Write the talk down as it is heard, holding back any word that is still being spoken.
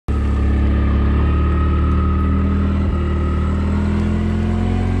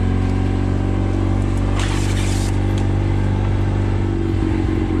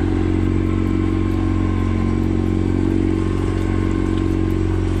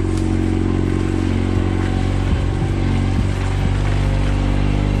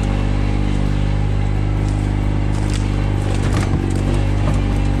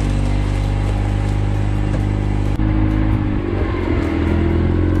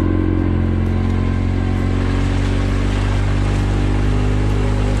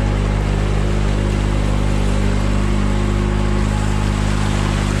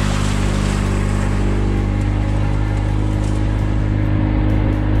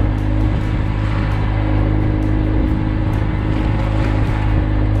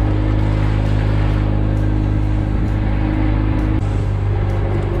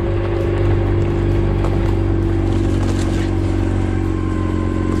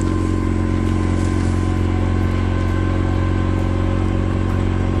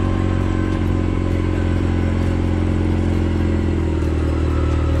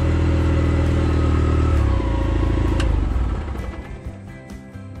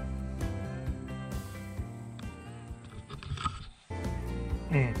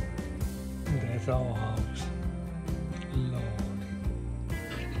That's all hogs. Lord.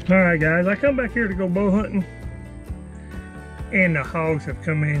 Alright guys, I come back here to go bow hunting, and the hogs have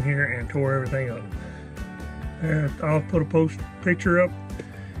come in here and tore everything up. I'll put a picture up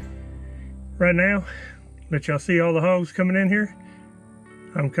right now. Let y'all see all the hogs coming in here.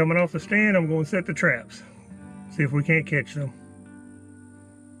 I'm coming off the stand. I'm going to set the traps. See if we can't catch them.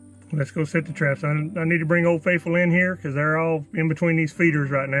 Let's go set the traps. I need to bring Old Faithful in here because they're all in between these feeders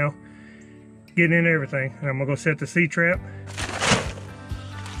right now, getting in everything. And I'm going to go set the C trap.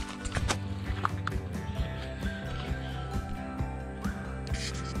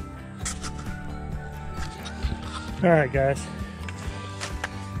 All right, guys.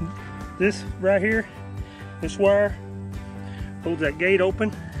 This right here, this wire holds that gate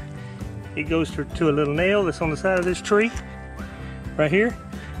open. It goes to a little nail that's on the side of this tree right here.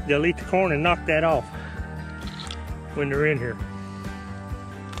 They'll eat the corn and knock that off when they're in here.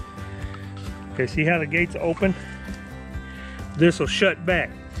 Okay, see how the gate's open? This will shut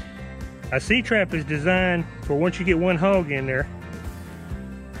back. A C-trap is designed for once you get one hog in there,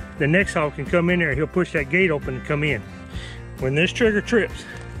 the next hog can come in there, he'll push that gate open and come in. When this trigger trips,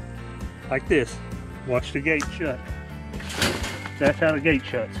 like this, watch the gate shut. That's how the gate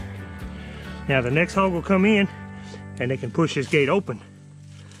shuts. Now the next hog will come in and they can push this gate open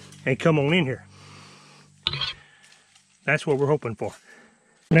and come on in here. That's what we're hoping for.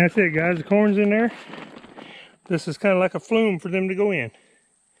 And that's it, guys. The corn's in there. This is kind of like a flume for them to go in.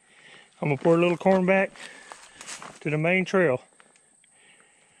 I'm gonna pour a little corn back to the main trail,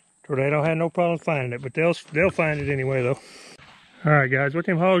 so they don't have no problem finding it, but they'll find it anyway though. All right, guys, what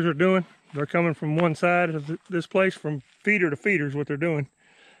them hogs are doing, they're coming from one side of this place, from feeder to feeder is what they're doing,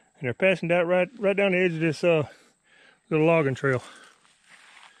 and they're passing that right down the edge of this little logging trail.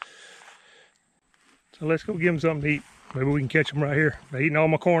 So let's go give them something to eat. Maybe we can catch them right here. They're eating all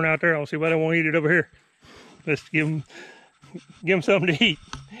my corn out there. I'll see why they won't eat it over here. Let's give them something to eat.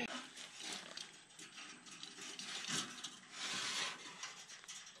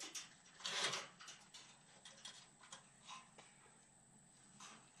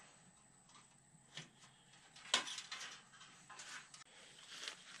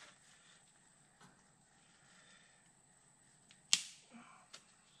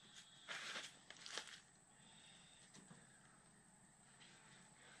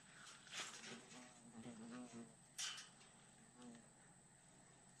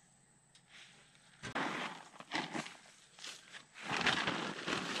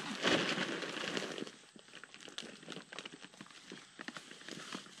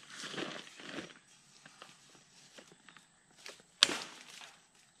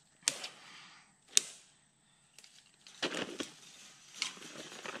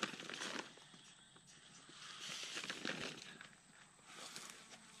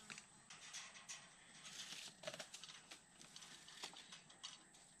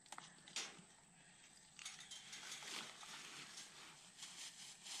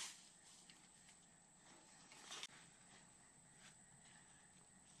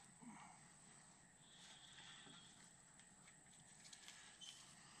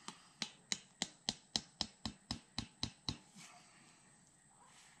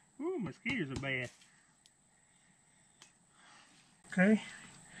 Ooh, mosquitoes are bad. Okay,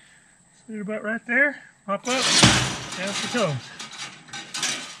 set it about right there. Pop up, down she comes.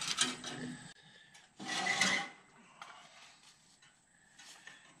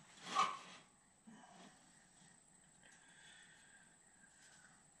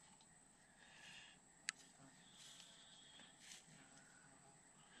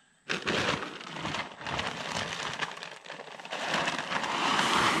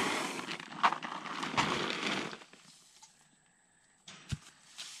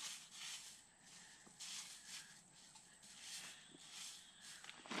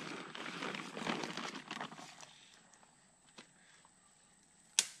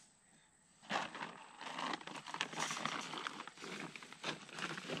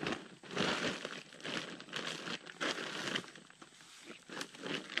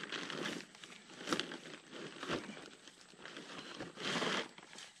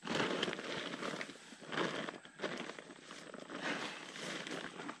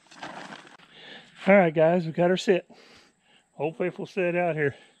 All right, guys, we got her set. Old Faithful set out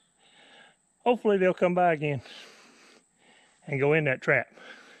here. Hopefully they'll come by again and go in that trap.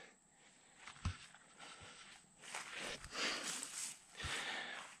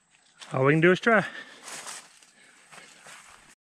 All we can do is try.